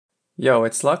Yo,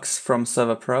 it's Lux from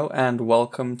Server.pro and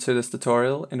welcome to this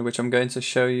tutorial in which I'm going to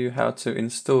show you how to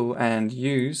install and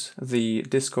use the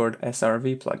Discord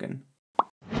SRV plugin.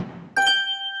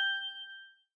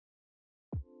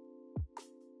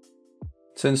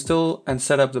 To install and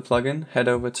set up the plugin, head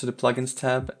over to the Plugins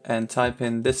tab and type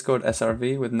in Discord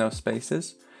SRV with no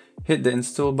spaces, hit the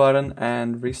install button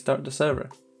and restart the server.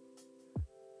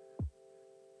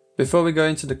 Before we go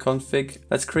into the config,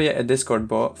 let's create a Discord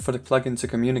bot for the plugin to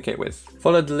communicate with.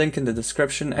 Follow the link in the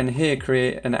description and here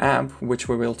create an app which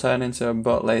we will turn into a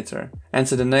bot later.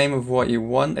 Enter the name of what you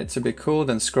want it to be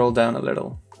called and scroll down a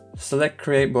little. Select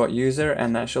create bot user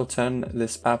and that shall turn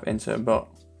this app into a bot.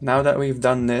 Now that we've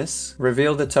done this,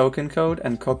 reveal the token code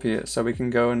and copy it so we can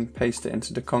go and paste it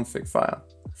into the config file.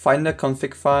 Find the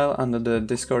config file under the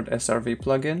Discord SRV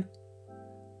plugin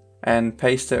and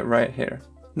paste it right here.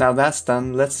 Now that's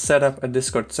done, let's set up a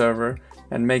Discord server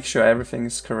and make sure everything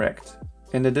is correct.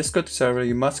 In the Discord server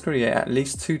you must create at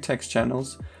least 2 text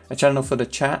channels, a channel for the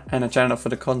chat and a channel for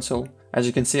the console. As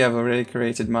you can see, I've already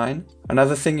created mine.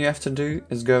 Another thing you have to do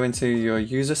is go into your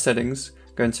user settings,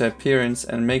 go into appearance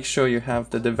and make sure you have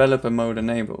the developer mode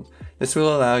enabled. This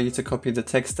will allow you to copy the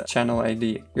text channel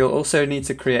ID. You'll also need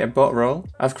to create a bot role.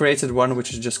 I've created one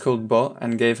which is just called bot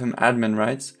and gave him admin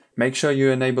rights. Make sure you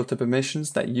enable the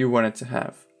permissions that you want it to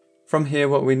have. From here,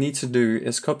 what we need to do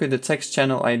is copy the text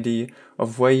channel ID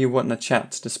of where you want the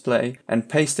chat to display and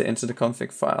paste it into the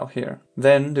config file here.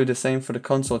 Then do the same for the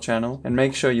console channel and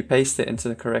make sure you paste it into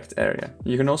the correct area.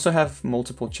 You can also have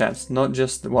multiple chats, not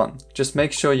just one. Just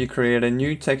make sure you create a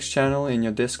new text channel in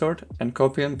your Discord and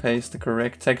copy and paste the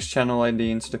correct text channel ID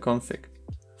into the config.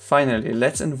 Finally,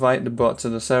 let's invite the bot to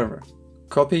the server.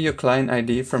 Copy your client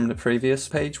ID from the previous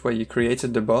page where you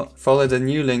created the bot, follow the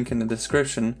new link in the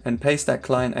description and paste that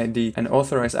client ID and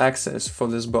authorize access for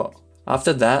this bot.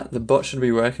 After that, the bot should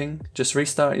be working, just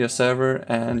restart your server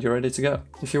and you're ready to go.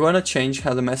 If you want to change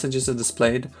how the messages are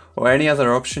displayed or any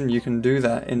other option, you can do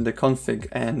that in the config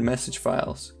and message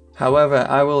files. However,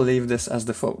 I will leave this as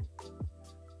default.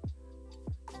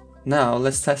 Now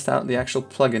let's test out the actual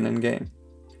plugin in game.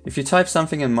 If you type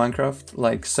something in Minecraft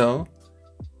like so,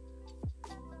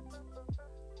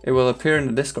 it will appear in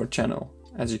the Discord channel,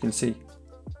 as you can see.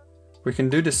 We can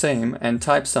do the same and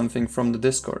type something from the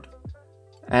Discord.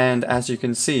 And as you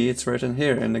can see, it's written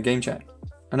here in the game chat.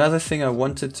 Another thing I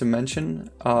wanted to mention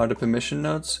are the permission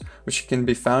nodes, which can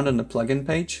be found on the plugin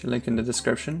page, link in the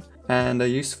description, and a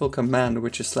useful command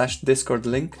which is /discord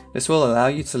link. This will allow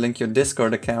you to link your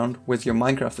Discord account with your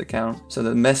Minecraft account so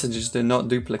that messages do not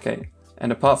duplicate.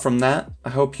 And apart from that, I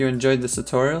hope you enjoyed this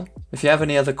tutorial. If you have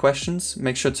any other questions,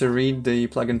 make sure to read the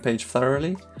plugin page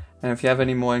thoroughly. And if you have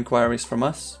any more inquiries from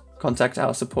us, contact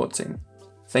our support team.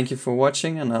 Thank you for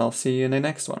watching and I'll see you in the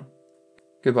next one.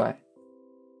 Goodbye.